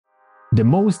The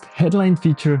most headline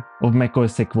feature of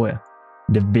macOS Sequoia,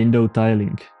 the window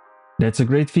tiling. That's a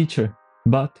great feature,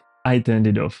 but I turned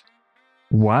it off.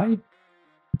 Why?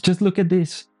 Just look at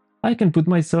this. I can put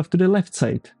myself to the left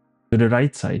side, to the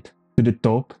right side, to the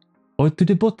top, or to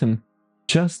the bottom,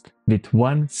 just with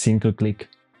one single click.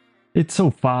 It's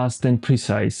so fast and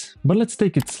precise, but let's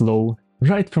take it slow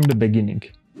right from the beginning.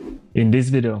 In this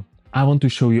video, I want to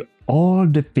show you all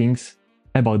the things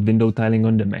about window tiling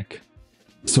on the Mac.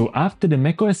 So after the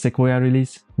macOS Sequoia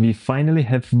release, we finally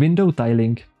have window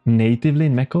tiling natively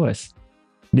in macOS.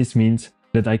 This means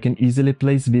that I can easily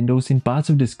place windows in parts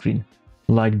of the screen,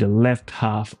 like the left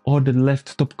half or the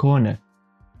left top corner.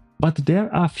 But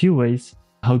there are a few ways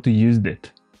how to use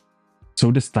that. So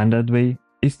the standard way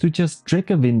is to just drag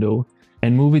a window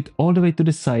and move it all the way to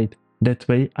the side. That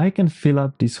way I can fill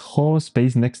up this whole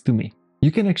space next to me.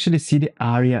 You can actually see the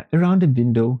area around the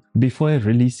window before I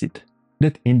release it.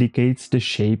 That indicates the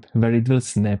shape where it will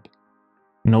snap.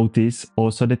 Notice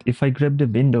also that if I grab the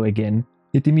window again,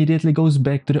 it immediately goes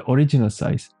back to the original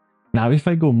size. Now if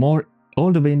I go more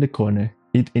all the way in the corner,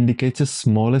 it indicates a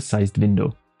smaller sized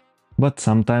window. But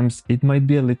sometimes it might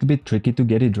be a little bit tricky to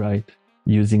get it right,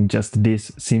 using just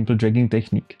this simple dragging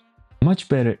technique. Much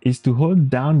better is to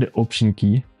hold down the Option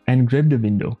key and grab the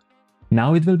window.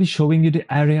 Now it will be showing you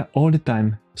the area all the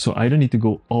time, so I don't need to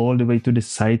go all the way to the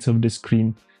sides of the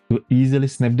screen to easily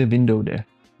snap the window there.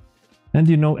 And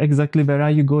you know exactly where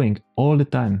are you going all the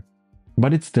time.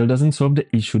 But it still doesn't solve the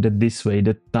issue that this way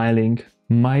the tiling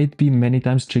might be many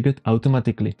times triggered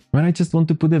automatically, when I just want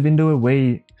to put the window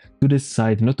away to the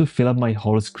side, not to fill up my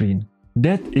whole screen.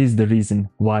 That is the reason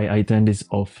why I turned this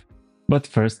off. But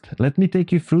first, let me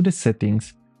take you through the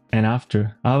settings, and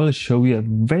after I will show you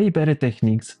way better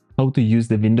techniques how to use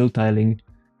the window tiling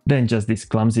than just this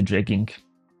clumsy dragging.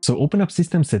 So open up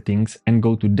System Settings and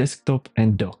go to Desktop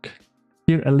and Dock.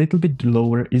 Here a little bit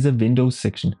lower is a Windows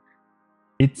section.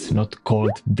 It's not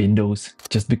called Windows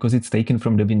just because it's taken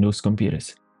from the Windows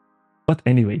computers. But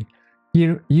anyway,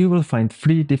 here you will find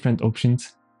 3 different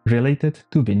options related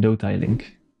to window tiling.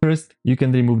 First, you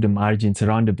can remove the margins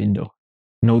around the window.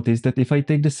 Notice that if I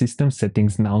take the system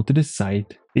settings now to the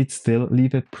side, it still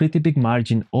leaves a pretty big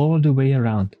margin all the way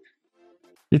around.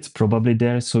 It's probably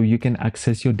there so you can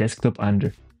access your desktop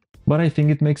under, but I think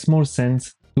it makes more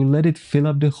sense to let it fill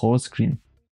up the whole screen.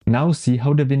 Now see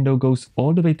how the window goes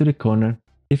all the way to the corner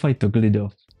if I toggle it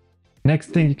off. Next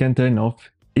thing you can turn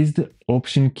off is the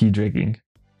Option key dragging.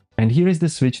 And here is the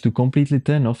switch to completely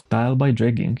turn off tile by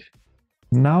dragging.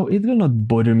 Now it will not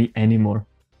bother me anymore,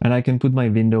 and I can put my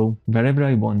window wherever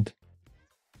I want.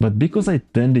 But because I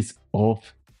turned this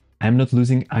off, I'm not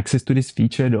losing access to this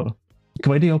feature at all.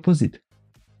 Quite the opposite.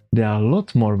 There are a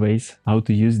lot more ways how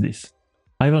to use this.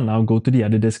 I will now go to the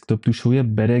other desktop to show you a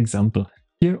better example,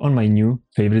 here on my new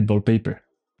favorite wallpaper.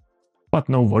 But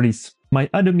no worries, my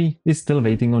other me is still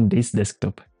waiting on this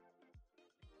desktop.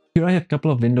 Here I have a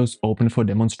couple of windows open for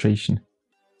demonstration.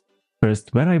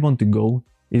 First, where I want to go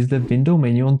is the window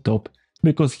menu on top,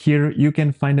 because here you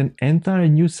can find an entire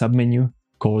new submenu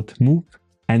called Move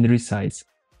and Resize.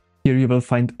 Here you will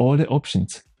find all the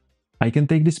options. I can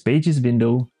take this Pages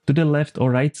window to the left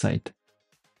or right side,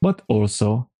 but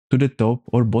also to the top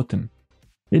or bottom.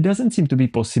 It doesn't seem to be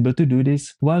possible to do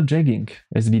this while dragging,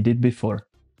 as we did before.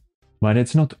 But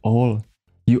it's not all.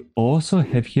 You also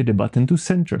have here the button to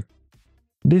center.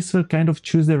 This will kind of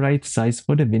choose the right size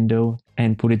for the window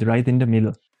and put it right in the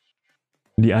middle.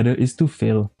 The other is to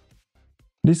fill.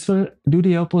 This will do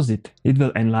the opposite. It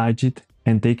will enlarge it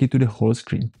and take it to the whole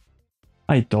screen.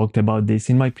 I talked about this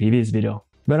in my previous video,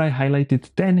 where I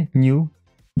highlighted 10 new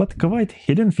but quite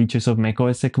hidden features of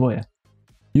macOS Sequoia.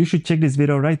 You should check this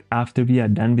video right after we are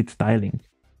done with tiling.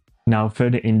 Now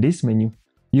further in this menu,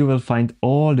 you will find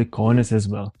all the corners as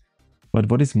well. But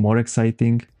what is more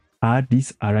exciting are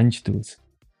these Arrange tools.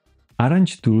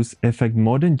 Arrange tools affect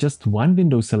more than just one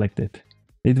window selected.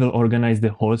 It will organize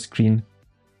the whole screen.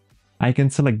 I can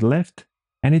select left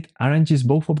and it arranges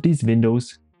both of these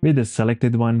windows with the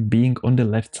selected one being on the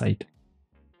left side.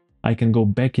 I can go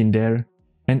back in there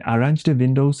and arrange the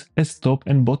windows as top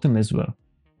and bottom as well.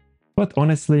 But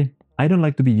honestly, I don't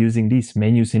like to be using these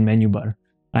menus in menu bar.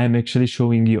 I am actually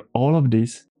showing you all of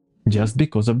this just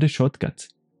because of the shortcuts.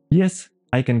 Yes,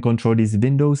 I can control these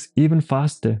windows even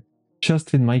faster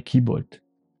just with my keyboard.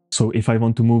 So if I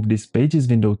want to move this Pages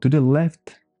window to the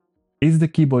left, it's the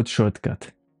keyboard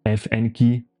shortcut FN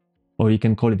key, or you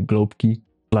can call it globe key,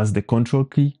 plus the Control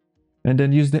key, and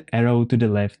then use the arrow to the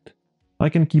left. I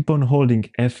can keep on holding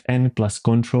FN plus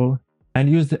Control and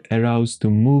use the arrows to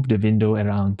move the window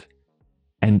around.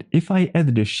 And if I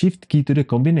add the Shift key to the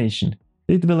combination,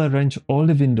 it will arrange all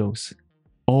the windows.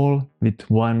 all with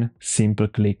one simple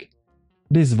click.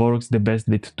 This works the best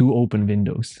with two open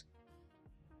windows.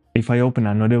 If I open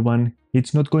another one,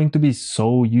 it's not going to be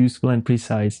so useful and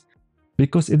precise,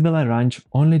 because it will arrange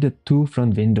only the two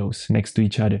front windows next to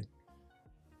each other.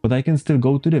 But I can still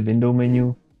go to the window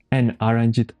menu and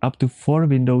arrange it up to 4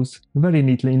 windows very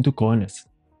neatly into corners.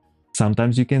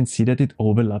 Sometimes you can see that it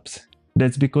overlaps.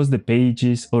 That's because the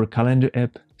Pages or Calendar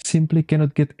app simply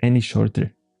cannot get any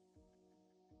shorter.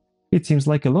 It seems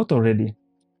like a lot already.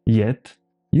 Yet,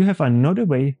 you have another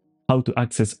way how to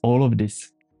access all of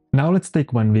this. Now let's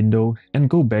take one window and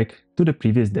go back to the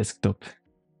previous desktop.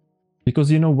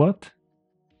 Because you know what?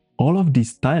 All of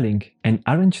these styling and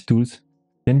arrange tools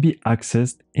can be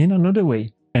accessed in another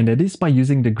way, and that is by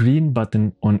using the green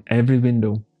button on every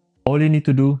window. All you need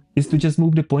to do is to just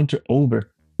move the pointer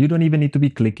over. You don't even need to be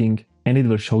clicking, and it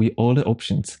will show you all the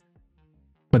options.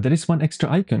 But there is one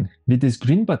extra icon. With this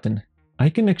green button, I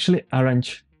can actually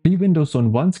arrange 3 windows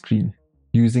on one screen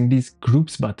using this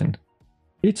groups button.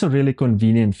 It's a really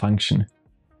convenient function.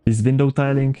 This window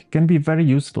tiling can be very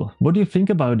useful. What do you think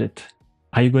about it?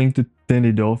 Are you going to turn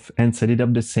it off and set it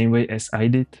up the same way as I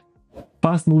did?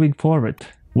 Fast moving forward,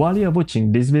 while you are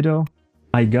watching this video,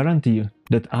 I guarantee you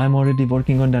that I'm already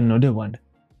working on another one.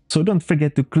 So don't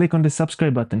forget to click on the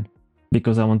subscribe button,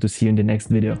 because I want to see you in the next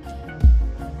video.